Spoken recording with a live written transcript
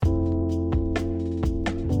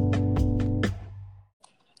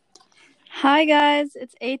Hi guys,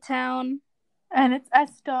 it's A Town. And it's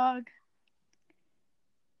S Dog.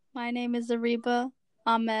 My name is Ariba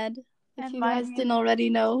Ahmed, if And you my guys name didn't already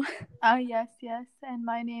know. yes. And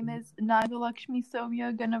my name is Nagalakshmi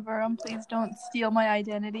Soumya Ganavaram. Please don't steal my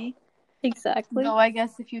identity. Exactly. Though I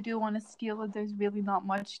guess if you do want to steal it, there's really not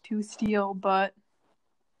much to steal, but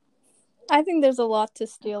I think there's a lot to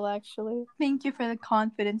steal actually. thank you for the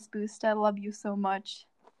confidence boost. I love you so much.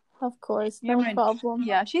 Of course, You're no my problem.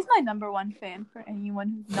 Yeah, she's my number one fan for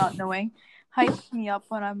anyone who's not knowing. Hypes me up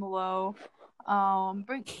when I'm low.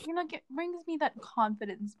 Brings me that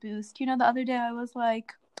confidence boost. The other day I was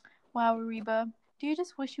like, wow, Reba, do you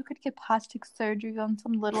just wish you could get plastic surgery on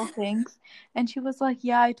some little things? And she was like,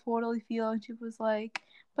 yeah, I totally feel. And she was like,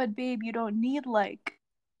 but babe, you don't need like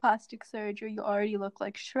plastic surgery. You already look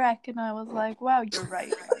like Shrek. And I was like, wow, you're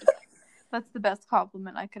right. Like, that's the best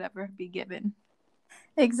compliment I could ever be given.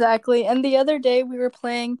 Exactly. And the other day we were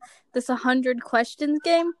playing this 100 questions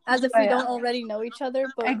game as if we Yeah, don't already know each other,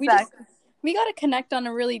 but exactly. we got to connect on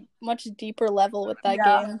a really much deeper level with that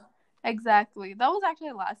Yeah, game. exactly. That was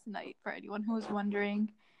actually last night for anyone who was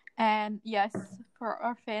wondering. And yes, for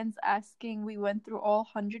our fans asking, we went through all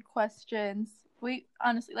 100 questions. We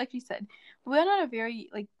honestly, like you said, we went on a very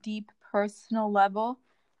like deep personal level.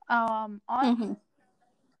 On Mhm.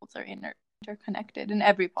 are interconnected in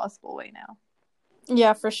every possible way now.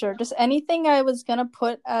 Yeah, for sure. Just anything I was going to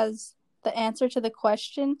put as the answer to the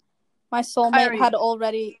question, my soulmate Kyrie, had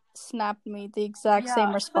already snapped me the exact yeah,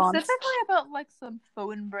 same response. specifically about like some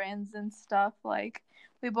phone brands and stuff. Like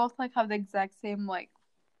we both like have the exact same like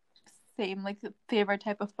favorite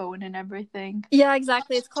type of phone and everything. Yeah,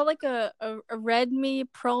 exactly. It's called like a Redmi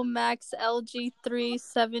Pro Max LG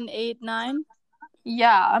 3789.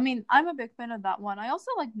 Yeah, I mean, I'm a big fan of that one. I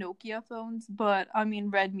also like Nokia phones, but I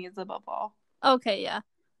mean, Redmi is above all. Okay, yeah.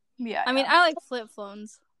 Yeah, I mean, yeah. I like flip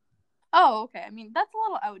phones. Oh, okay. I mean, that's a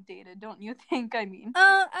little outdated, don't you think? I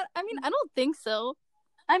don't think so.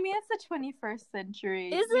 I mean, it's the 21st century.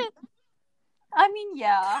 Is it? I mean,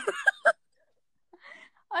 yeah.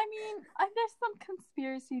 There's some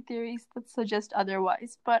conspiracy theories that suggest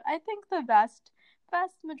otherwise, but I think the vast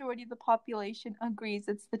majority of the population agrees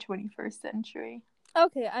it's the 21st century.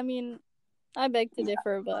 Okay, I mean, I beg to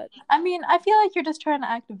differ, but I mean, I feel like you're just trying to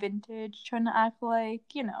act vintage, trying to act like,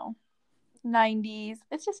 90s.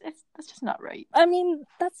 It's just not right. I mean,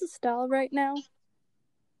 that's the style right now.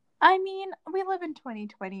 I mean, we live in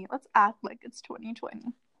 2020. Let's act like it's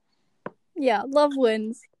 2020. Yeah, love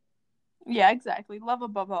wins. Yeah, exactly. Love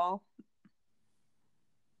above all.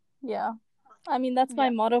 Yeah. I mean, that's my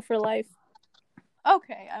Yeah. motto for life.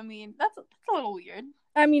 Okay. I mean, that's a little weird.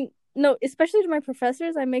 I mean, no, especially to my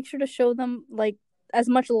professors, I make sure to show them like as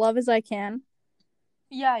much love as I can.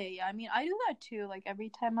 Yeah. I mean, I do that too. Like every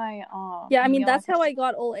time I Yeah, I mean, email that's like how I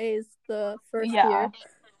got all A's the first yeah. year.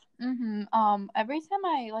 Every time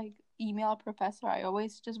I like email a professor, I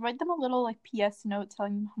always just write them a little like PS note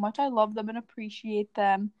telling them how much I love them and appreciate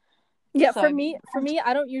them. Yeah, So I mean, for me,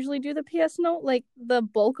 I don't usually do the PS note. Like the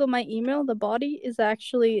bulk of my email, the body is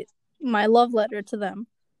actually my love letter to them.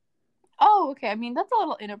 oh, okay. I mean, that's a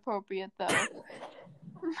little inappropriate though.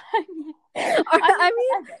 I mean, I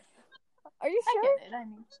mean, I get, are you I sure? get it. I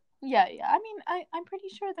mean, yeah. I mean, I'm pretty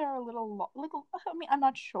sure there are like, I mean, I'm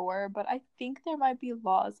not sure, but I think there might be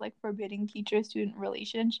laws like forbidding teacher-student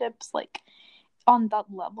relationships, like on that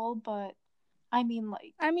level. But I mean,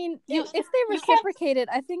 like, I mean, you if they you can't reciprocated,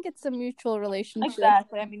 I think it's a mutual relationship.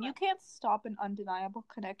 exactly. I mean, you can't stop an undeniable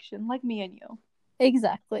connection like me and you.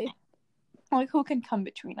 Exactly. Like, who can come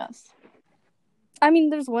between us? I mean,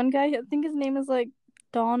 there's one guy. I think his name is like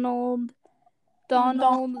Donald.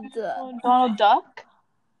 Donald. Donald Duck.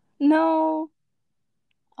 No,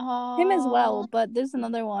 him as well. Uh, But there's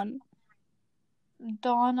another one.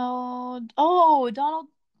 Donald. Oh, Donald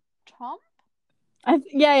Trump.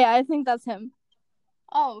 Yeah. I think that's him.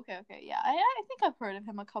 Oh, okay. Yeah, I think I've heard of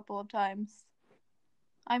him a couple of times.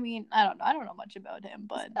 I mean, I don't know. I don't know much about him,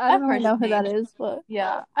 but I don't I've really heard his know who name. that is, but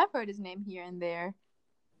Yeah, I've heard his name here and there.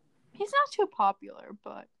 He's not too popular,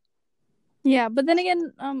 but yeah. But then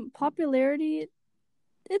again, popularity,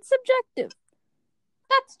 it's subjective.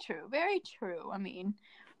 that's true. Very true. I mean,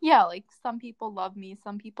 yeah, like some people love me,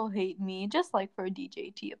 some people hate me, just like for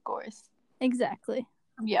DJT, of course. Exactly.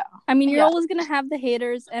 Yeah. I mean, you're Yeah. always gonna have the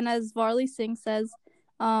haters, and as Varley Singh says,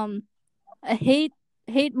 um, a hate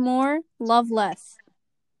more, love less.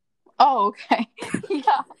 Oh, okay.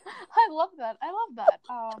 Yeah. I love that. I love that.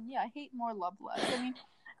 Yeah, hate more, love less. I mean,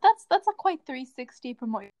 that's a quite 360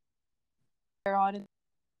 from what you're on.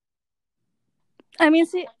 I mean,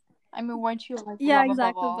 I mean, weren't you like yeah, love above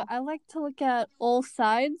exactly. But all? I like to look at all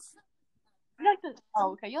sides. You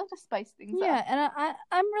like to spice things Yeah, up. and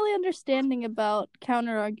I'm really understanding about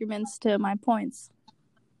counter arguments to my points.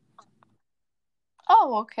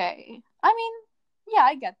 Oh, okay. I mean, yeah,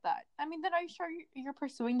 I get that. I mean, then are you sure you're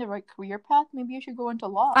pursuing the right career path? Maybe you should go into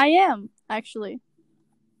law. I am, actually.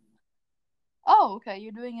 Oh, okay.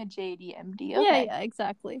 You're doing a JD MD. Okay. Yeah,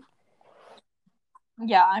 exactly.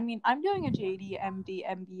 Yeah, I mean, I'm doing a JD MD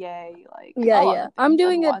MBA, like a Yeah. lot of I'm things at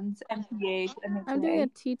doing once. MPH, I'm doing a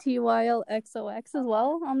MHA. TTYL XOX as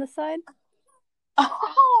well on the side.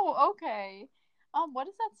 Oh, okay. What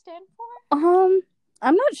does that stand for?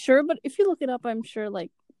 I'm not sure, but if you look it up, I'm sure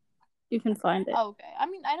like you can find it. Okay. I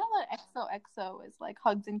mean, I know that XOXO is like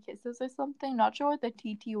hugs and kisses or something. Not sure what the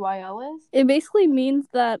TTYL is. It basically means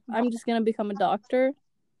that I'm just gonna become a doctor.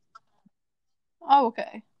 Oh,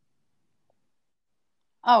 okay.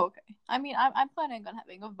 Oh, okay. I mean, I'm planning on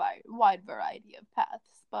having a wide variety of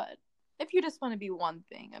paths, but if you just want to be one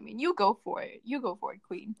thing, I mean, you go for it. You go for it,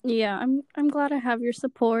 Queen. Yeah, I'm glad I have your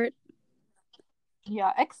support.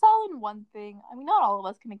 Yeah, excel in one thing. I mean, not all of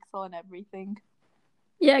us can excel in everything.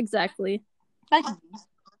 Yeah, exactly. Like,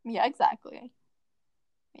 yeah, exactly.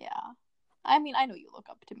 Yeah. I mean, I know you look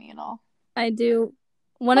up to me and all. I do.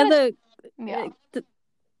 One of the Yeah.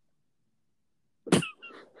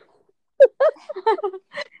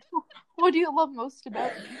 What do you love most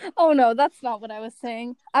about me? Oh no, that's not what I was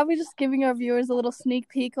saying. I was just giving our viewers a little sneak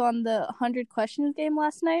peek on the 100 questions game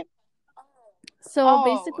last night. So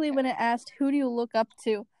basically, okay. when it asked who do you look up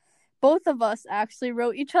to, both of us actually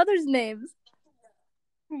wrote each other's names.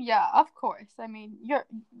 Yeah, of course. I mean, you're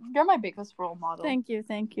my biggest role model. Thank you.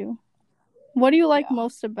 What do you like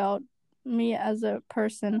most about me as a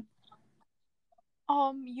person?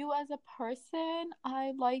 You as a person,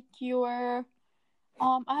 I like your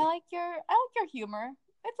humor.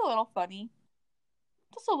 It's a little funny.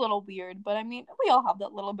 Just a little weird, but I mean, we all have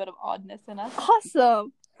that little bit of oddness in us.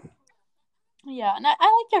 Awesome. Yeah, and I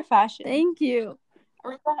like your fashion. Thank you.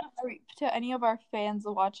 Or to any of our fans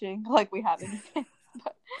watching, like we have any fans.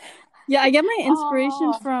 But... Yeah, I get my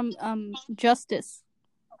inspiration from Justice.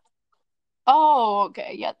 Oh,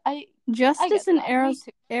 okay. Yeah, Justice and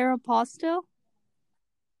Aeropostale.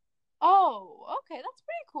 Oh, okay. That's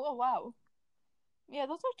pretty cool. Wow. Yeah,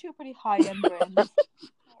 those are two pretty high-end brands.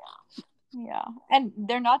 Yeah, and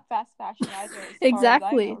they're not fast fashion either.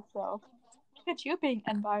 Exactly. As I know, so look at you being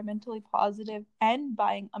environmentally positive and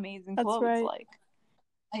buying amazing clothes. Right. Like,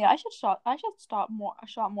 yeah, I should shop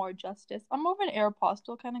more Justice. I'm more of an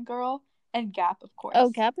Aeropostale kind of girl, and Gap, of course. Oh,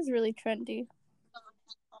 Gap is really trendy.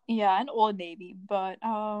 Yeah, and Old Navy, but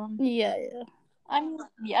Yeah. I've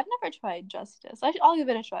never tried Justice. I'll give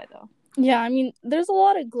it a try though. Yeah, I mean, there's a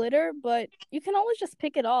lot of glitter, but you can always just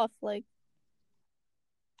pick it off, like.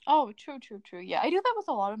 Oh, true. Yeah, I do that with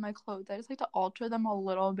a lot of my clothes. I just like to alter them a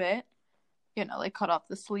little bit. You know, like cut off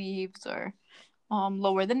the sleeves or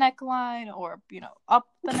lower the neckline or, up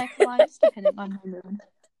the neckline, just depending on my mood.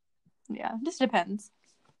 Yeah, just depends.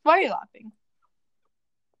 Why are you laughing?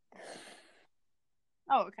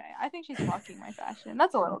 Oh, okay. I think she's mocking my fashion.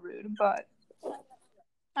 That's a little rude, but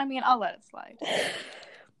I mean, I'll let it slide.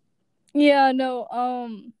 Yeah, no,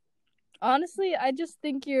 honestly, I just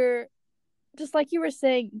think you're, just like you were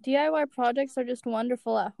saying, DIY projects are just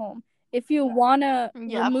wonderful at home. If you wanna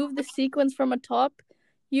remove the sequins from a top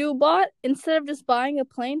you bought, instead of just buying a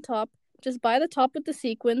plain top, just buy the top with the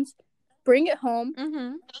sequins, bring it home,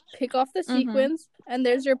 pick off the sequins, and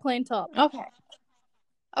there's your plain top.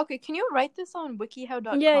 Okay, can you write this on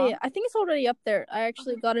wikihow.com? Yeah, I think it's already up there. I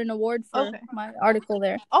actually got an award for my article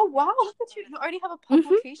there. Oh, wow, look at you. You already have a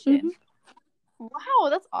publication. Wow,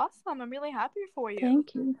 that's awesome. I'm really happy for you.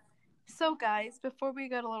 Thank you. So, guys, before we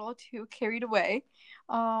get a little too carried away,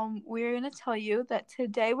 we're going to tell you that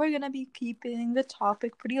today we're going to be keeping the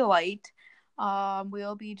topic pretty light.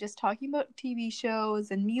 We'll be just talking about TV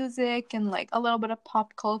shows and music and like a little bit of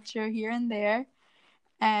pop culture here and there.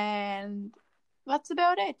 And that's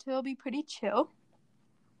about it. It'll be pretty chill.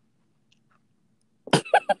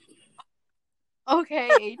 Okay,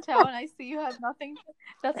 A-Town, I see you have nothing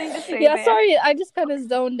to say. Yeah, there. Sorry, I just kind of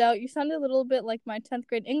zoned out. You sounded a little bit like my 10th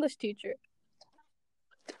grade English teacher.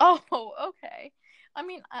 Oh, okay. I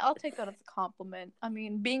mean, I'll take that as a compliment. I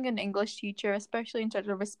mean, being an English teacher, especially in such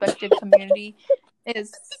a respected community,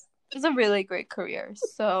 is a really great career.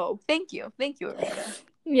 So, thank you, Arita.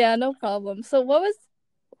 Yeah, no problem. So,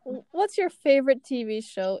 what's your favorite TV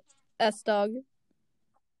show, S-Dog?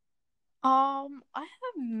 I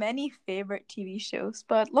have many favorite TV shows,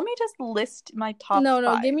 but let me just list my top 5.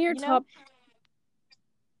 No, give me your top.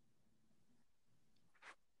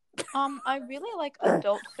 I really like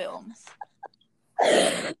adult films.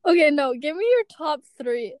 Okay, no, give me your top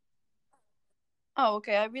 3. Oh,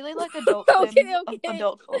 okay. I really like adult Okay, films. okay.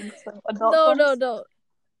 Adult films. So adult No, films. no.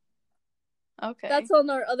 Okay. That's on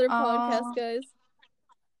our other podcast, guys.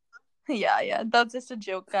 Yeah. That's just a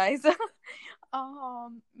joke, guys.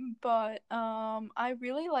 But I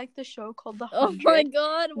really like the show called The 100. Oh my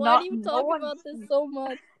god, why do you talk about this so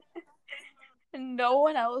much? No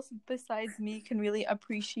one else besides me can really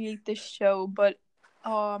appreciate this show, but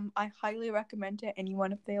I highly recommend to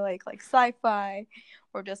anyone if they like sci-fi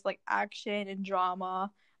or just like action and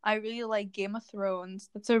drama. I really like Game of Thrones.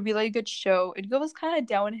 That's a really good show. It goes kind of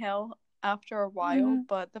downhill after a while,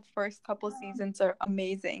 but the first couple seasons are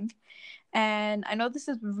amazing. And I know this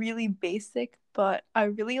is really basic, but I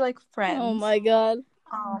really like Friends. Oh my god.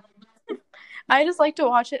 I just like to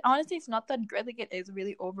watch it. Honestly, it's not that good. Like, it is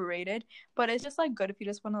really overrated, but it's just like good if you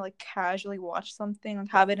just want to like casually watch something,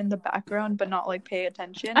 like have it in the background, but not like pay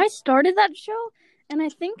attention. I started that show, and I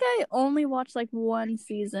think I only watched like one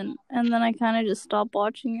season, and then I kind of just stopped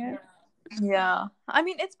watching it. Yeah, I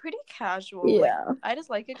mean, it's pretty casual. Yeah, like, I just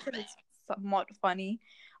like it because it's somewhat funny,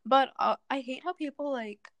 but I hate how people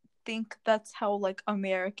like think that's how like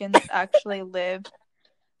Americans actually live.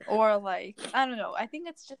 Or like, I don't know. I think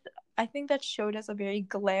that showed us a very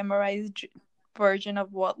glamorized version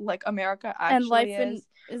of what like America actually and life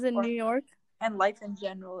is in New York. And life in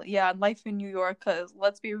general. Yeah, and life in New York, because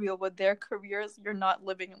let's be real, with their careers, you're not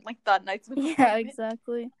living in like that nice of an apartment. Yeah,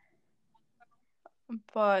 exactly.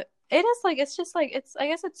 But it is like, it's just like, I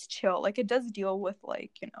guess it's chill. Like, it does deal with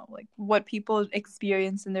like, like what people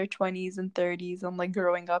experience in their 20s and 30s and like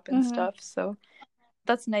growing up and stuff. So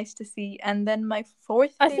that's nice to see. And then my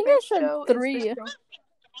fourth favorite I think I said show 3. is the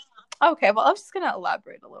show... Okay, well, I'm just gonna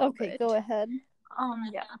elaborate a little bit. Okay, go ahead.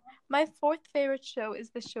 Yeah. My fourth favorite show is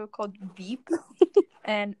the show called Veep.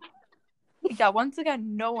 And yeah, once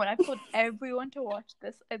again, I've told everyone to watch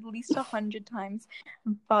this at least 100 times,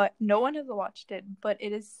 but no one has watched it. But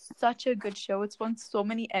it is such a good show. It's won so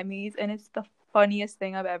many Emmys, and it's the funniest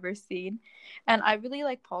thing I've ever seen. And I really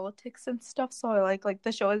like politics and stuff, so I like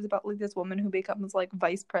the show is about like this woman who becomes like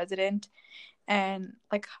vice president, and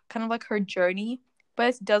like kind of like her journey, but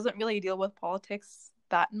it doesn't really deal with politics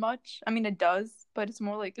that much. I mean, it does, but it's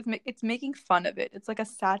more like it's making fun of it. It's like a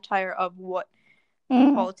satire of what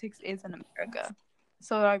politics is in America.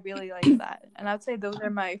 So I really like that. And I'd say those are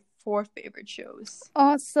my 4 favorite shows.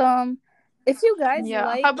 Awesome. If you guys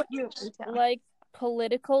How about you, like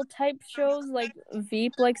political type shows like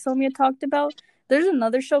Veep, like Somia talked about, there's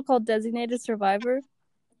another show called Designated Survivor.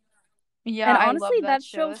 Yeah, and honestly, that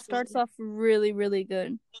show starts off really, really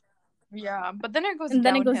good. Yeah, but then it goes and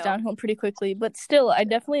then it goes downhill pretty quickly. But still, I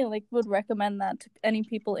definitely like would recommend that to any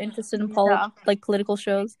people interested in like political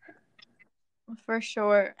shows. For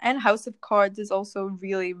sure. And House of Cards is also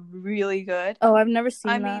really, really good. Oh, I've never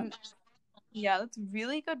seen that. Mean, yeah, that's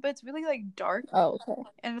really good, but it's really like dark. Oh, okay.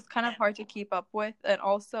 And it's kind of hard to keep up with. And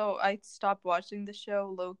also, I stopped watching the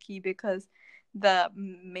show low key because the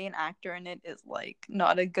main actor in it is like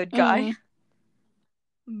not a good guy.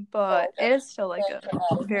 But it is still like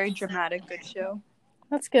a very dramatic, good show.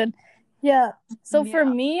 That's good. Yeah. So for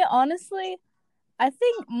me, honestly, I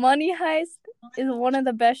think Money Heist is one of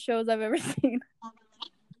the best shows I've ever seen.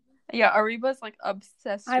 Yeah, Ariba's like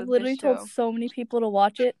obsessed with I've literally told so many people to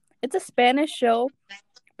watch it. It's a Spanish show,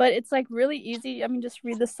 but it's like really easy. I mean, just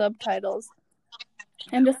read the subtitles.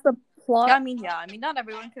 And just the plot. I mean, not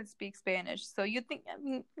everyone can speak Spanish. So you think,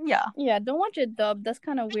 yeah. Yeah, don't watch it dubbed. That's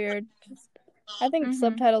kind of weird. I think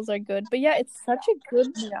subtitles are good. But yeah, it's such a good...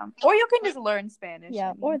 Yeah. Or you can just learn Spanish.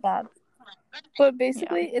 Yeah, or that. But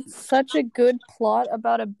basically, it's such a good plot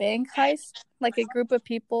about a bank heist, like a group of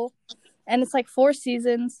people. And it's like 4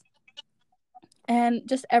 seasons. And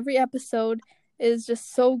just every episode is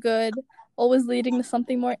just so good, always leading to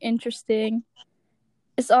something more interesting.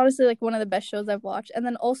 It's honestly like one of the best shows I've watched. And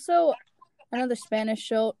then also another Spanish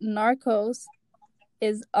show, Narcos,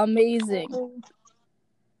 is amazing.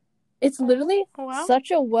 It's literally such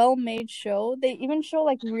a well-made show. They even show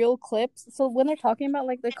like real clips. So when they're talking about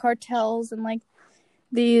like the cartels and like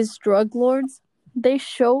these drug lords, they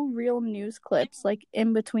show real news clips like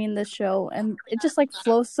in between the show, and it just like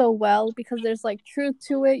flows so well because there's like truth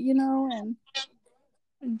to it, and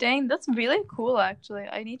dang, that's really cool. Actually,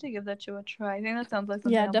 I need to give that show a try. I think that sounds like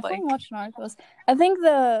something definitely watch Narcos. I think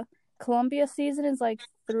the Colombia season is like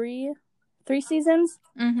 3 seasons,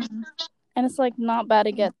 and it's like not bad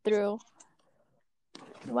to get through.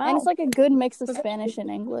 Wow. And it's like a good mix of Spanish and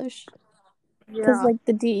English, because like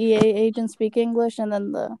the DEA agents speak English, and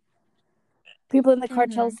then the people in the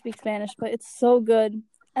cartels speak Spanish, but it's so good.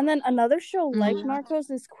 And then another show like Narcos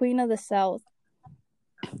is Queen of the South.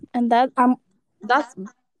 And that's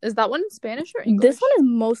Is that one in Spanish or English? This one is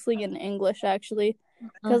mostly in English, actually,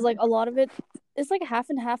 because like a lot of it is like half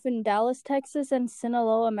and half in Dallas, Texas, and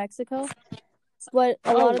Sinaloa, Mexico. But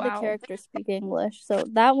a lot of the characters speak English, so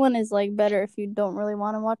that one is like better if you don't really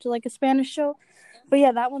want to watch like a Spanish show. But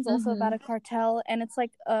yeah, that one's also about a cartel, and it's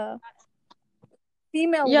like a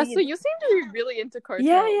female lead. So you seem to be really into cartels.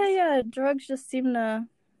 Yeah. Drugs just seem to,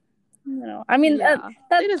 I mean,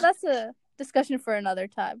 that's a discussion for another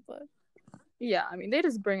time, but yeah, I mean, they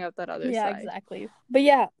just bring out that other side. Yeah, exactly. But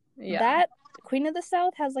yeah, that Queen of the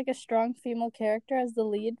South has like a strong female character as the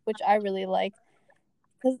lead, which I really like.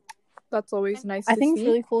 That's always nice to see. I think it's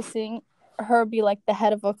really cool seeing her be like the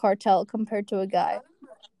head of a cartel compared to a guy.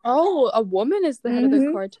 Oh, a woman is the head of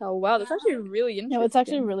the cartel. Wow, that's actually really interesting. No, it's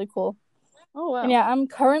actually really cool. Oh, wow. And yeah, I'm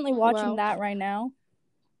currently watching that right now.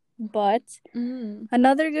 But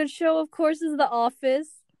another good show, of course, is The Office.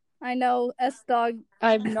 I know, S-Dog.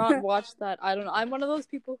 I've not watched that. I don't know. I'm one of those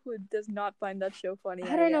people who does not find that show funny.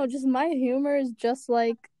 I don't know. Just my humor is just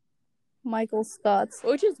like Michael Scott's.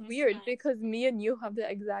 Which is weird because me and you have the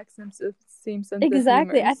exact same sense of humor.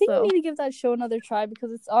 Exactly. I think you need to give that show another try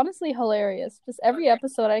because it's honestly hilarious. Just every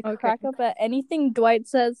episode I crack up at anything Dwight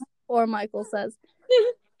says or Michael says.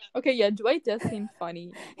 Okay, yeah, Dwight does seem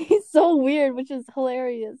funny. He's so weird, which is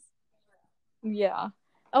hilarious. Yeah.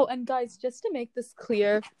 Oh, and guys, just to make this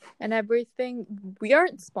clear and everything, we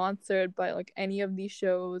aren't sponsored by like any of these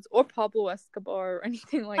shows or Pablo Escobar or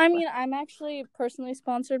anything like that. I mean, I'm actually personally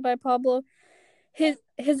sponsored by Pablo. His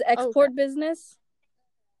export business.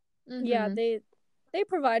 Yeah, they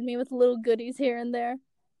provide me with little goodies here and there.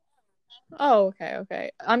 Oh,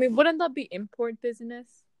 okay. I mean, wouldn't that be import business?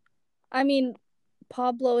 I mean,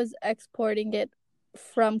 Pablo is exporting it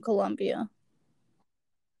from Colombia.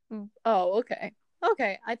 Oh, okay.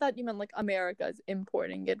 Okay, I thought you meant like America is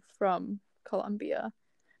importing it from Colombia.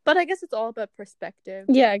 But I guess it's all about perspective.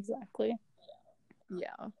 Yeah, exactly.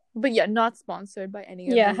 Yeah. But yeah, not sponsored by any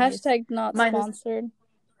of these. Hashtag not sponsored.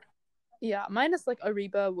 Mine is like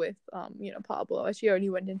Ariba with Pablo. She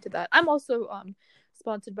already went into that. I'm also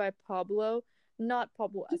sponsored by Pablo. Not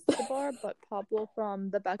Pablo Escobar, but Pablo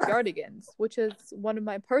from The Backyardigans, which is one of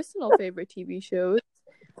my personal favorite TV shows.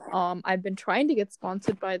 I've been trying to get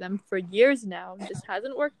sponsored by them for years now. It just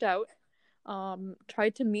hasn't worked out.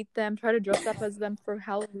 Tried to meet them, tried to dress up as them for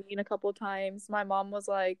Halloween a couple times. My mom was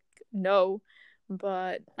like, no.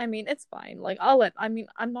 But I mean, it's fine. Like,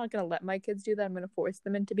 I'm not gonna let my kids do that. I'm gonna force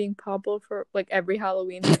them into being Pablo for like every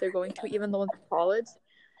Halloween that they're going to, even though in college.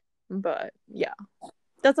 But yeah.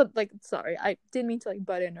 Sorry, I didn't mean to like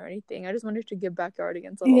butt in or anything. I just wanted to give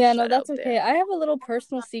Backyardigans a little shout out. That's okay. I have a little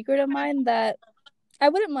personal secret of mine that I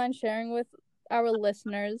wouldn't mind sharing with our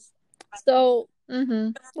listeners. So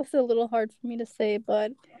it's a little hard for me to say,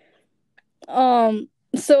 but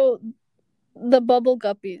so the Bubble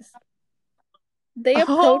Guppies, they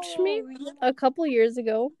approached me a couple years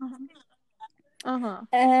ago,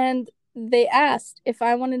 and they asked if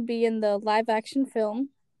I wanted to be in the live action film.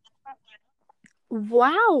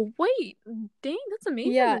 Wow, wait, dang, that's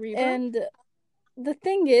amazing. Yeah, Reba. And the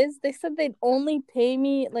thing is, they said they'd only pay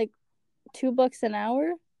me like $2 an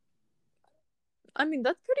hour. I mean,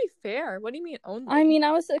 that's pretty fair. What do you mean only? I mean,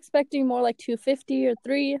 I was expecting more like $2.50 or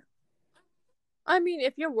 $3. I mean,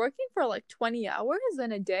 if you're working for like 20 hours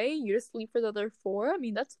in a day, you just sleep for the other 4. I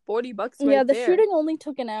mean, that's $40 right there. Yeah, the shooting only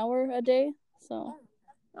took an hour a day, so.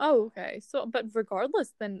 Oh, okay. So, but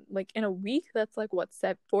regardless, then like in a week, that's like what,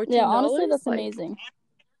 $14? Yeah, honestly, that's amazing.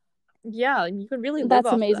 Yeah, you can really live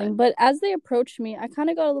off amazing. That. But as they approached me, I kind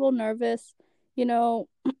of got a little nervous.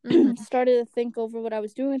 Started to think over what I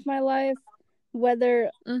was doing with my life, whether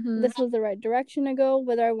this was the right direction to go,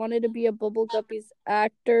 whether I wanted to be a Bubble Guppies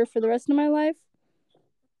actor for the rest of my life.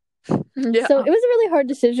 Yeah. So it was a really hard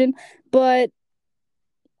decision, but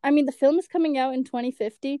I mean, the film is coming out in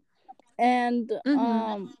 2050. And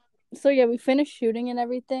so yeah, we finished shooting and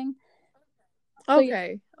everything. So,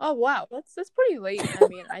 okay. Oh wow, that's pretty late. I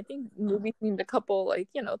mean, I think movies need a couple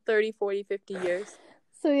 30, 40, 50 years.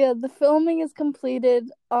 So yeah, the filming is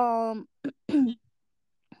completed.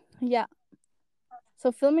 Yeah.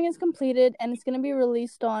 So filming is completed and it's gonna be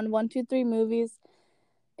released on 123 Movies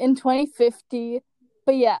in 2050.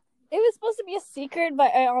 But yeah, it was supposed to be a secret,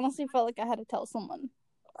 but I honestly felt like I had to tell someone.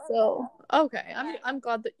 So okay, I'm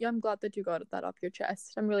glad that you got that off your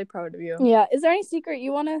chest. I'm really proud of you. Yeah, is there any secret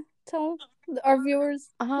you want to tell our viewers,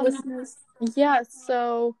 listeners? Yeah,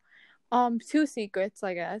 so 2 secrets,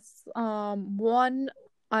 I guess. One,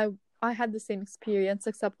 I had the same experience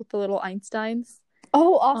except with the little Einsteins.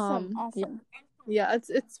 Oh, awesome. Yeah,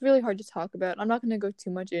 it's really hard to talk about. I'm not gonna go too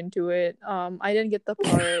much into it. I didn't get the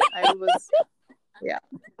part. I was Yeah.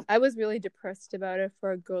 I was really depressed about it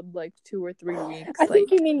for a good 2 or 3 weeks. I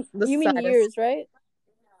think you mean years, right?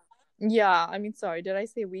 Yeah, I mean, sorry, did I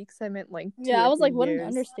say weeks? I meant 2 or 3 years. Yeah, I was like, what an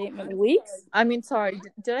understatement. Weeks? I mean, sorry,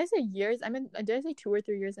 did I say years? Did I say 2 or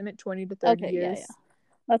 3 years? I meant 20 to 30 years. Yeah.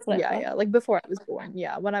 That's what I thought. Yeah, before I was born.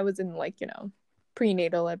 Yeah, when I was in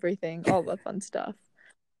prenatal everything, all the fun stuff.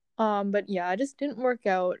 But yeah, it just didn't work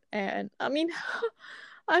out, and I mean,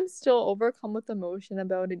 I'm still overcome with emotion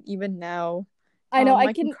about it even now. I know,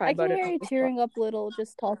 I can hear you tearing up a little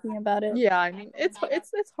just talking about it. Yeah, I mean, it's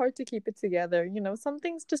hard to keep it together. Some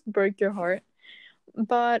things just break your heart.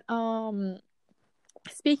 But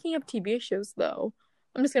speaking of TV shows, though,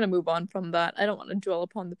 I'm just gonna move on from that. I don't want to dwell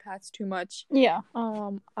upon the past too much. Yeah.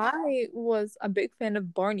 I was a big fan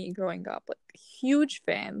of Barney growing up, huge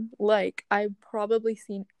fan. I've probably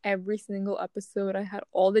seen every single episode. I had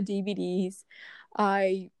all the DVDs.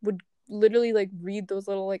 I would literally read those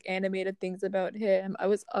little animated things about him. I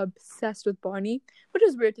was obsessed with Barney, which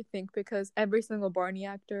is weird to think because every single Barney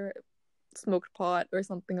actor smoked pot or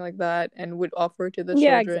something like that and would offer to the children.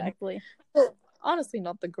 Yeah, exactly. So, honestly,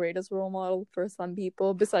 not the greatest role model for some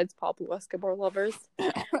people besides Pablo Escobar lovers.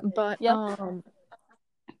 But yep.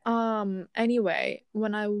 Anyway,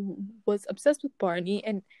 when I was obsessed with Barney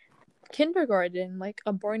in kindergarten,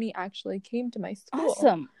 a Barney actually came to my school.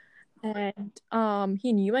 Awesome. And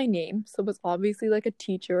he knew my name, so it was obviously a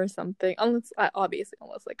teacher or something. Unless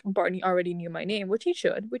Barney already knew my name, which he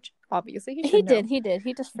should. Which obviously he should. He did.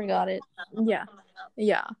 He just forgot it.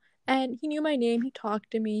 Yeah. And he knew my name. He talked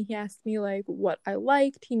to me. He asked me what I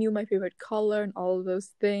liked. He knew my favorite color and all of those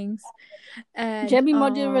things. And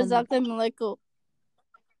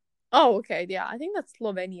oh, okay. Yeah, I think that's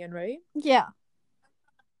Slovenian, right? Yeah.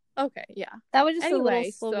 Okay. Yeah. That was just a little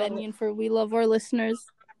Slovenian for we love our listeners.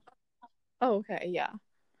 Oh, okay, yeah.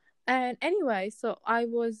 And anyway, so I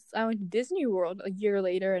went to Disney World a year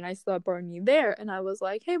later and I saw Barney there and I was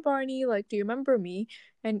like, hey Barney, do you remember me?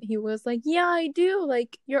 And he was like, yeah, I do,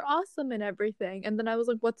 you're awesome and everything. And then I was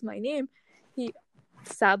like, what's my name? He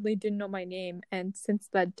sadly didn't know my name, and since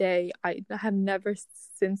that day I have never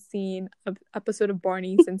since seen an episode of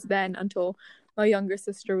Barney since then until my younger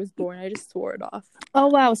sister was born. I just swore it off. Oh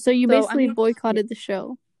wow, so you basically boycotted the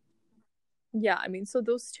show. Yeah, I mean, so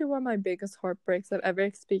those two are my biggest heartbreaks I've ever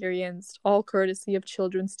experienced, all courtesy of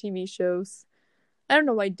children's TV shows. I don't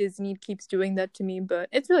know why Disney keeps doing that to me, but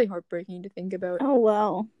it's really heartbreaking to think about. Oh,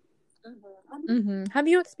 wow. Mm-hmm. Have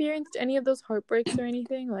you experienced any of those heartbreaks or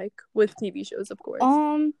anything? With TV shows, of course.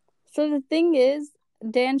 So the thing is,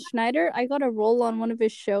 Dan Schneider, I got a role on one of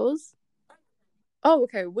his shows. Oh,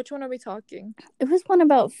 okay. Which one are we talking? It was one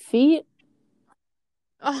about feet.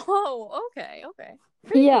 Oh, okay.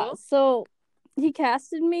 Pretty cool. So he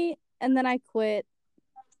casted me and then I quit.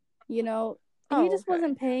 He just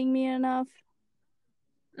wasn't paying me enough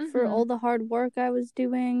for all the hard work I was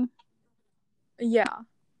doing. Yeah,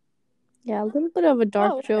 a little bit of a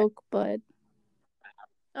dark joke, but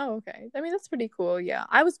oh, okay. I mean, that's pretty cool. Yeah,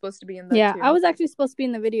 I was supposed to be in that too. I was actually supposed to be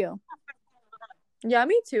in the video. Yeah,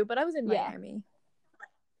 me too, but I was in Miami.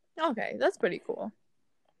 Okay, that's pretty cool.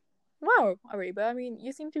 Wow, Ariba, I mean,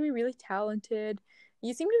 you seem to be really talented.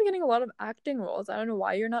 You seem to be getting a lot of acting roles. I don't know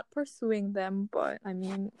why you're not pursuing them, but I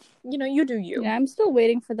mean, you do you. Yeah, I'm still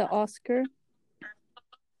waiting for the Oscar.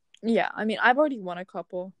 Yeah, I mean, I've already won a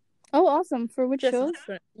couple. Oh, awesome. For which shows?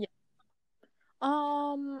 Yeah.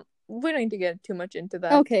 We don't need to get too much into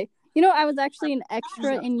that. Okay. I was actually an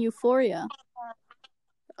extra in Euphoria.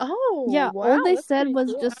 Oh, yeah. Wow, all they said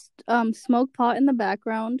was just smoke pot in the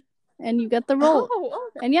background, and you get the role. Oh,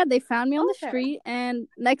 okay. And yeah, they found me on the street, and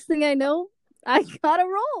next thing I know, I got a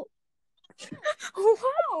role.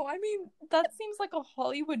 Wow, I mean, that seems like a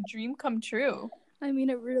Hollywood dream come true. I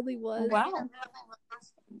mean, it really was. Wow.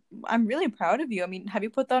 I'm really proud of you. I mean, have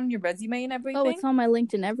you put that on your resume and everything? Oh, it's on my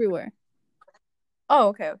LinkedIn everywhere. Oh,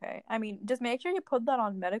 okay. I mean, just make sure you put that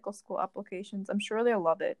on medical school applications. I'm sure they'll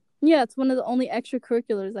love it. Yeah, it's one of the only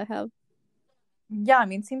extracurriculars I have. Yeah, I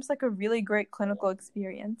mean, it seems like a really great clinical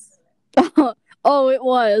experience. Oh, it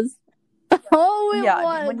was. Oh, it was.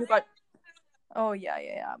 I mean, when you got... Oh, yeah.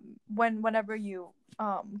 Whenever you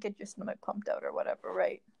get your stomach pumped out or whatever,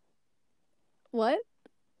 right? What?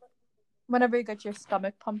 Whenever you get your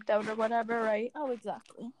stomach pumped out or whatever, right? Oh,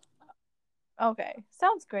 exactly. Okay.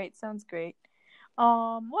 Sounds great.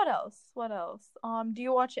 What else? Do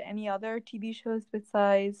you watch any other TV shows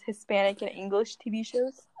besides Hispanic and English TV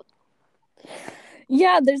shows?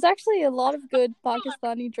 Yeah, there's actually a lot of good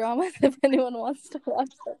Pakistani dramas if anyone wants to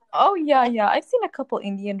watch them. Oh, yeah. I've seen a couple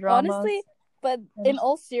Indian dramas. Honestly, but in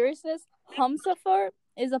all seriousness, Humsafar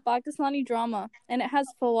is a Pakistani drama, and it has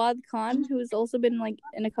Fawad Khan, who's also been like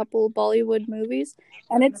in a couple Bollywood movies,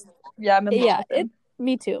 and it's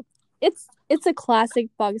me too. It's a classic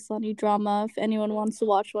Pakistani drama. If anyone wants to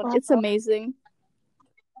watch one, it's amazing.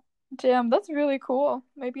 Damn, that's really cool.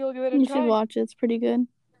 Maybe you'll give it a try. You should watch it. It's pretty good.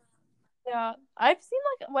 Yeah, I've seen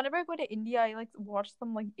like whenever I go to India, I like to watch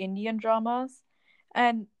some like Indian dramas,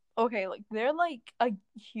 and okay, like they're like a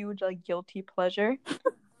huge like guilty pleasure.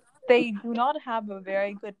 They do not have a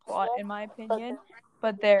very good plot in my opinion,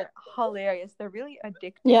 but they're hilarious. They're really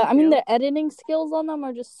addictive. Yeah, I mean the editing skills on them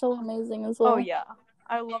are just so amazing as well. Oh yeah,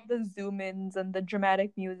 I love the zoom-ins and the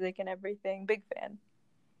dramatic music and everything. Big fan.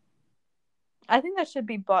 I think that should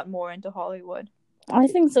be brought more into Hollywood. I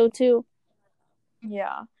think so too.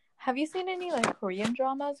 Yeah. Have you seen any like Korean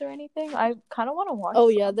dramas or anything? I kind of want to watch. Oh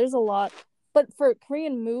yeah, there's a lot. But for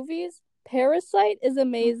Korean movies, Parasite is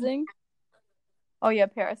amazing. Oh yeah,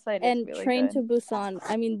 Parasite is really Train good. to Busan.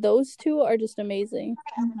 I mean, those two are just amazing.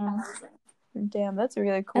 Mm-hmm. Damn, that's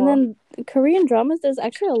really cool. And then the Korean dramas, there's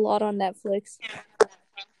actually a lot on Netflix.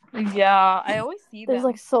 Yeah, I always see There's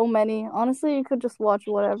like so many. Honestly, you could just watch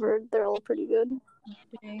whatever. They're all pretty good.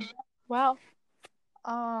 Okay. Wow.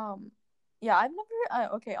 Yeah, I've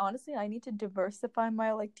never. Okay, honestly, I need to diversify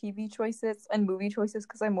my like TV choices and movie choices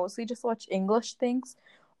because I mostly just watch English things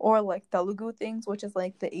or like Telugu things, which is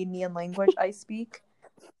like the Indian language I speak.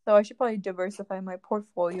 So I should probably diversify my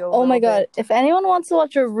portfolio. Oh my god! If anyone wants to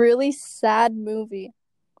watch a really sad movie,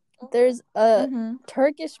 there's a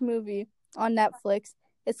Turkish movie on Netflix.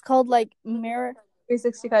 It's called like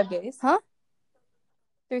 365 Days. Huh?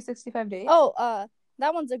 365 Days. Oh,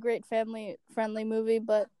 that one's a great family-friendly movie,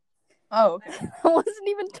 but. Oh, okay. It wasn't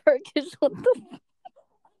even Turkish. What the?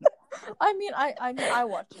 I mean, I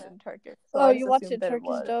watched it in Turkish. So you watched it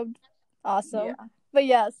Turkish dubbed? Awesome. Yeah. But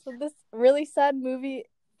yeah, so this really sad movie,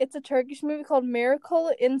 it's a Turkish movie called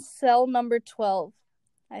Miracle in Cell Number 12,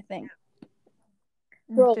 I think.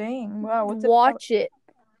 Bro, dang, wow. Watch it.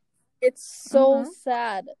 It's so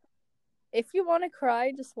sad. If you want to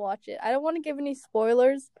cry, just watch it. I don't want to give any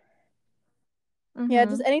spoilers. Yeah,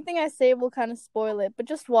 just anything I say will kind of spoil it, but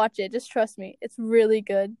just watch it. Just trust me. It's really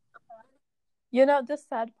good. You know, the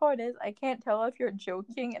sad part is I can't tell if you're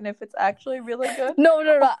joking and if it's actually really good.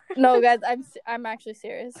 No, guys, I'm actually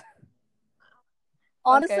serious.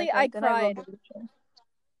 Honestly, okay, I cried.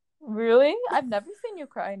 Really? I've never seen you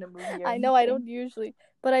cry in a movie. I know, I don't usually,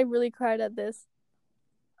 but I really cried at this.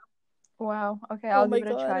 Wow. Okay, I'll give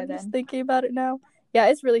it a try then. I'm just thinking about it now. Yeah,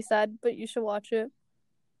 it's really sad, but you should watch it.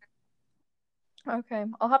 Okay,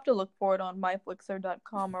 I'll have to look for it on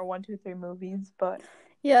myflixer.com or 123 Movies, but...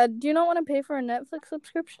 Yeah, do you not want to pay for a Netflix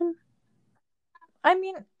subscription? I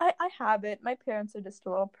mean, I have it. My parents are just a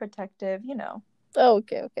little protective, you know. Oh,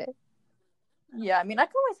 okay. Yeah, I mean, I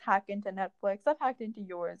can always hack into Netflix. I've hacked into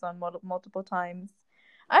yours on multiple times.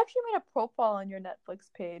 I actually made a profile on your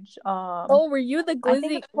Netflix page. Were you the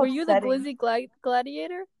Glizzy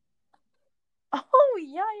Gladiator? Oh,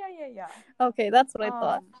 yeah. Okay, that's what I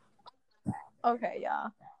thought. Okay, yeah.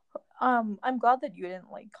 I'm glad that you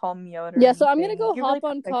didn't like call me out. Yeah, so I'm gonna go hop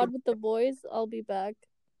on COD with the boys. I'll be back.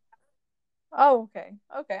 Oh,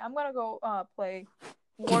 okay. I'm gonna go play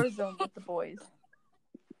Warzone with the boys,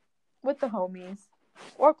 with the homies,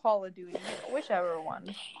 or Call of Duty, whichever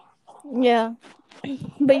one. Yeah,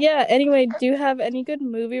 but yeah. Anyway, do you have any good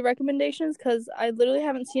movie recommendations? Because I literally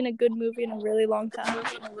haven't seen a good movie in a really long time.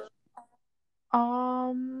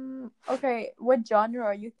 Okay. What genre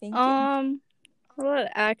are you thinking?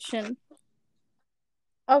 What action?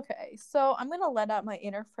 Okay, so I'm gonna let out my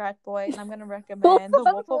inner frat boy, and I'm gonna recommend The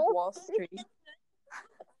Wolf of Wall Street.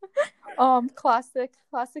 Classic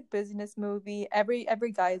business movie. Every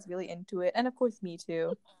guy is really into it, and of course me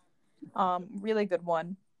too. Really good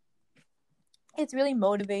one. It's really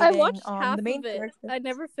motivating. I watched half of it. I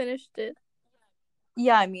never finished it.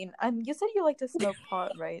 Yeah, I mean, you said you like to smoke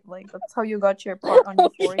pot, right? Like that's how you got your part on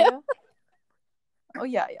Euphoria. Yeah. Oh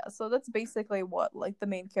yeah. So that's basically what like the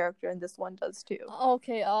main character in this one does too.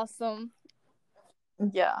 Okay, awesome.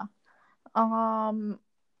 Yeah.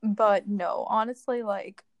 But no, honestly,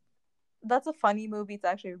 like that's a funny movie. It's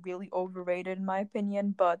actually really overrated in my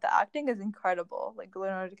opinion, but the acting is incredible. Like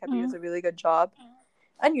Leonardo DiCaprio does a really good job.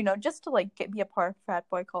 And you know, just to like be a part of frat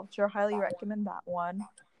boy culture, highly recommend that one.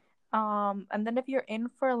 And then if you're in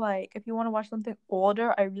for like, if you want to watch something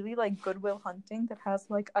older, I really like Good Will Hunting that has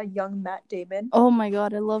like a young Matt Damon. Oh my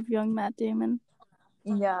god, I love young Matt Damon.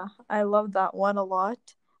 Yeah, I love that one a lot.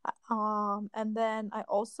 And then I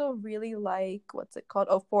also really like, what's it called?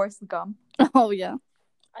 Oh, Forrest Gump. Oh yeah.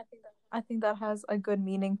 I think that has a good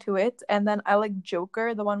meaning to it. And then I like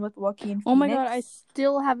Joker, the one with Joaquin Phoenix. Oh my god, I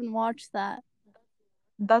still haven't watched that.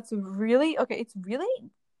 That's really okay. It's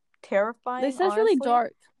really terrifying. They said it's really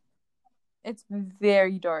dark. It's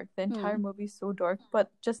very dark. The entire movie is so dark,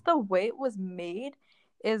 but just the way it was made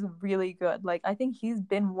is really good. Like, I think he's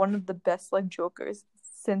been one of the best like Jokers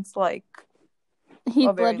since like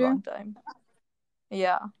Heath very Ledger? long time.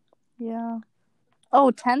 Yeah. Yeah.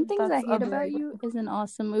 Oh, 10 Things I Hate About You is an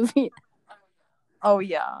awesome movie. Oh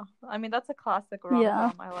yeah. I mean, that's a classic rom-com.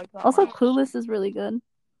 Yeah. I like that Also, one. Clueless is really good.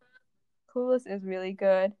 Clueless is really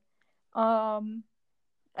good.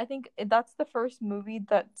 I think that's the first movie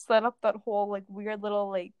that set up that whole like weird little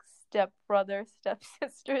like stepbrother,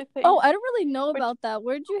 stepsister thing. Oh, I don't really know about that.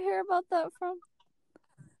 Where'd you hear about that from?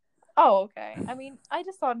 Oh, okay. I mean, I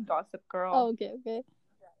just saw it in Gossip Girl. Oh, okay.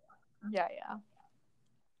 Yeah.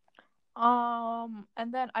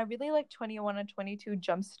 And then I really like 21 and 22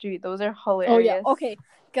 Jump Street. Those are hilarious. Oh yeah. Okay,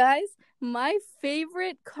 guys, my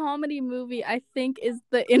favorite comedy movie I think is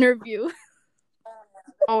The Interview.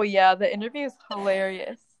 Oh yeah, The Interview is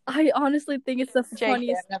hilarious. I honestly think it's the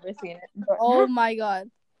funniest. I've never seen it. But... Oh my god.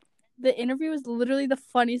 The Interview is literally the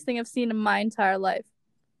funniest thing I've seen in my entire life.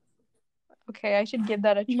 Okay, I should give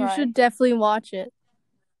that a try. You should definitely watch it.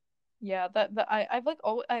 Yeah, I've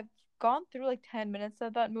gone through like 10 minutes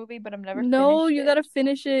of that movie, but I've never finished it. You gotta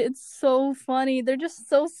finish it. It's so funny. They're just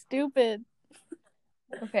so stupid.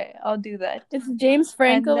 Okay, I'll do that. It's James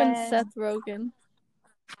Franco and Seth Rogen.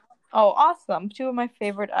 Oh, awesome. Two of my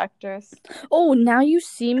favorite actors. Oh, Now You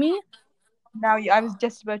See Me? I was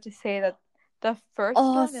just about to say that the first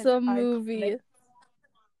awesome movie.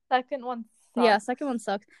 Second one sucks. Yeah, second one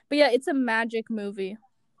sucks. But yeah, it's a magic movie.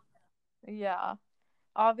 Yeah.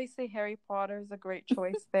 Obviously, Harry Potter is a great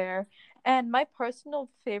choice there. And my personal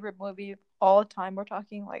favorite movie of all time, we're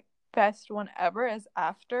talking like best one ever, is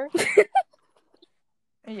After.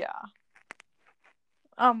 Yeah.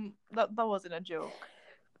 That wasn't a joke.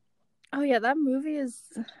 Oh yeah, that movie is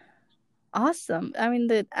awesome. I mean,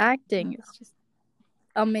 the acting is just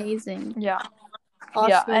amazing. Yeah.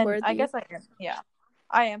 Oscar and worthy. I guess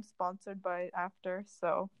I am sponsored by After,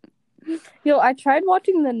 so. Yo, I tried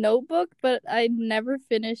watching The Notebook, but I never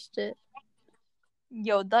finished it.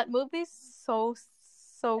 Yo, that movie's so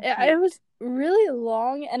cute. It was really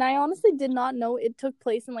long, and I honestly did not know it took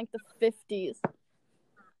place in like the 50s.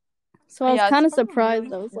 So I was kind of surprised.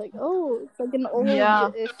 Really... I was like, oh, it's like an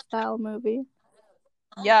old-ish style movie.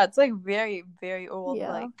 Yeah, it's like very, very old.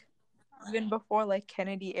 Yeah. Like even before like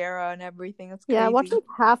Kennedy era and everything. It's crazy. Yeah, I watched like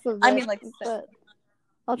half of it. I mean, like, but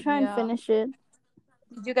I'll try and finish it.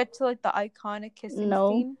 Did you get to like the iconic kissing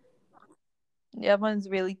scene? Yeah, that one's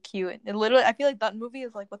really cute. It literally, I feel like that movie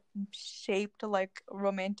is like what shaped like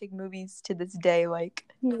romantic movies to this day. Like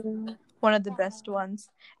one of the best ones.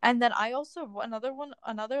 And then I also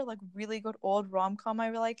another like really good old rom-com I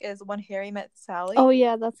really like is When Harry Met Sally. Oh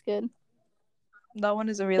yeah, that's good. That one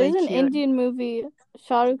is a really There's cute. an Indian movie,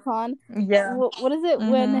 Shah Rukh Khan. Yeah. What is it?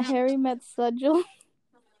 Mm-hmm. When Harry Met Sejal.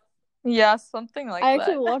 Yeah, something like that. I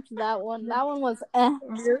actually watched that one. That one was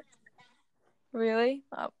Really?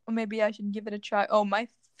 Maybe I should give it a try. Oh, my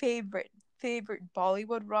favorite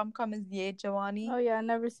Bollywood rom-com is Ye Jawani. Oh yeah, I've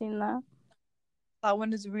never seen that. That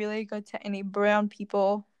one is really good to any brown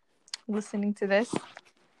people listening to this.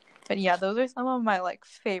 But yeah, those are some of my like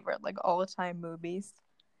favorite like all-time movies.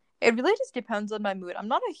 It really just depends on my mood. I'm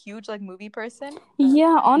not a huge like movie person.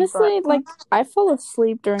 Yeah, honestly, like I fall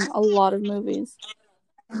asleep during a lot of movies.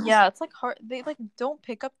 Yeah, it's like hard. They like don't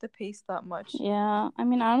pick up the pace that much. Yeah, I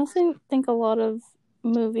mean, I honestly think a lot of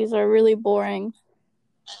movies are really boring,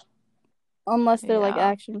 unless they're like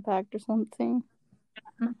action-packed or something.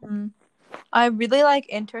 Mm-hmm. I really like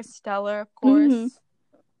Interstellar, of course. Mm-hmm.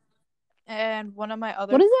 And one of my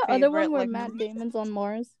other what is that other one where Matt Damon's on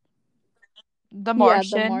Mars? The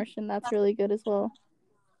Martian. Yeah, The Martian. That's really good as well.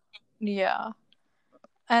 Yeah.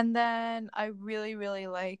 And then I really, really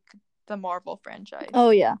like the Marvel franchise.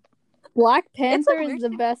 Oh, yeah. Black Panther is the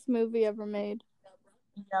best movie ever made.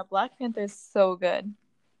 Yeah, Black Panther is so good.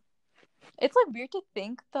 It's like weird to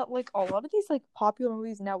think that like a lot of these like popular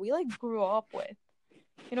movies now we like grew up with.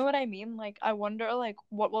 You know what I mean? Like I wonder like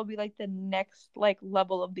what will be like the next like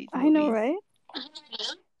level of these movies. I know, right?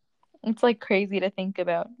 It's like crazy to think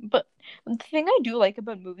about. But the thing I do like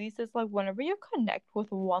about movies is like whenever you connect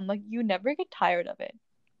with one, like you never get tired of it.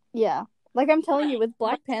 Yeah. Like I'm telling you, with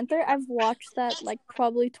Black Panther, I've watched that like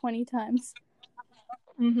probably 20 times.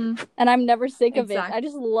 Mm-hmm. And I'm never sick of it. I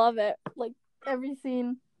just love it. Like every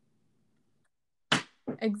scene.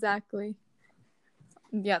 Exactly.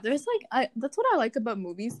 Yeah, there's like that's what I like about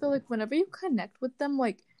movies though. Like whenever you connect with them,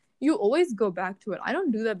 like you always go back to it. I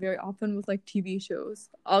don't do that very often with like TV shows.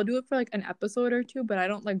 I'll do it for like an episode or two, but I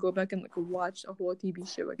don't like go back and like watch a whole TV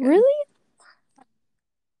show again. Really?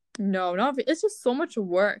 No, not it's just so much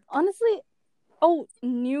work. Honestly,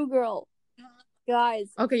 New Girl. Guys.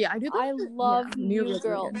 Okay, yeah, I do that. I love New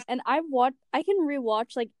Girl. And I can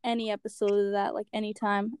rewatch like any episode of that like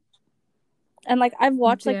anytime. And like I've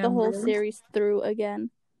watched like the whole series through again.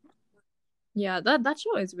 Yeah, that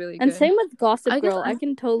show is really good. And same with Gossip Girl. I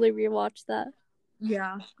can totally rewatch that.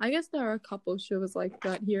 Yeah, I guess there are a couple shows like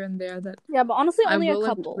that here and there that. Yeah, but honestly, only a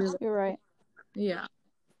couple. You're right. Yeah,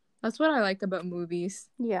 that's what I like about movies.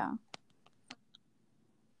 Yeah.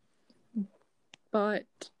 But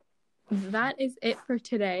that is it for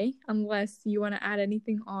today, unless you want to add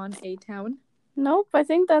anything on A-Town. Nope, I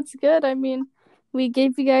think that's good. I mean, we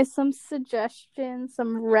gave you guys some suggestions,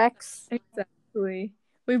 some recs. Exactly.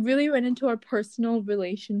 We really went into our personal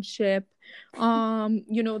relationship. You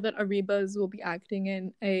know that Ariba's will be acting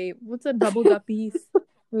in a Bubble Guppies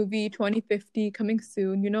movie 2050 coming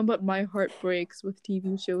soon. You know about my heart breaks with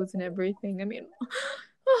TV shows and everything. I mean,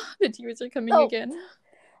 the tears are coming again.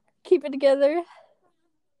 Keep it together.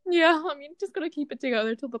 Yeah, I mean, just gonna keep it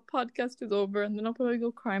together till the podcast is over, and then I'll probably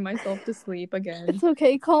go cry myself to sleep again. It's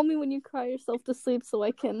okay. Call me when you cry yourself to sleep so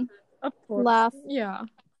I can laugh. Yeah.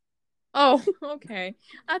 Oh, okay.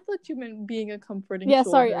 I thought you meant being a comforting shoulder.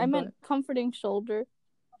 Yeah, sorry. I meant comforting shoulder.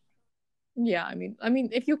 Yeah, I mean,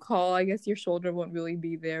 if you call, I guess your shoulder won't really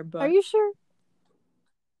be there, but... Are you sure?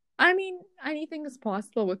 I mean, anything is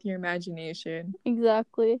possible with your imagination.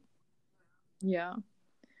 Exactly. Yeah.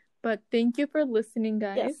 But thank you for listening,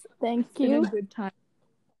 guys. Yes, thank you. It's been a good time.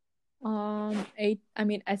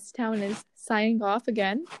 S-Town is signing off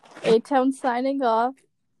again. A-Town signing off.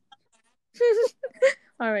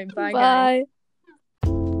 All right, bye, guys.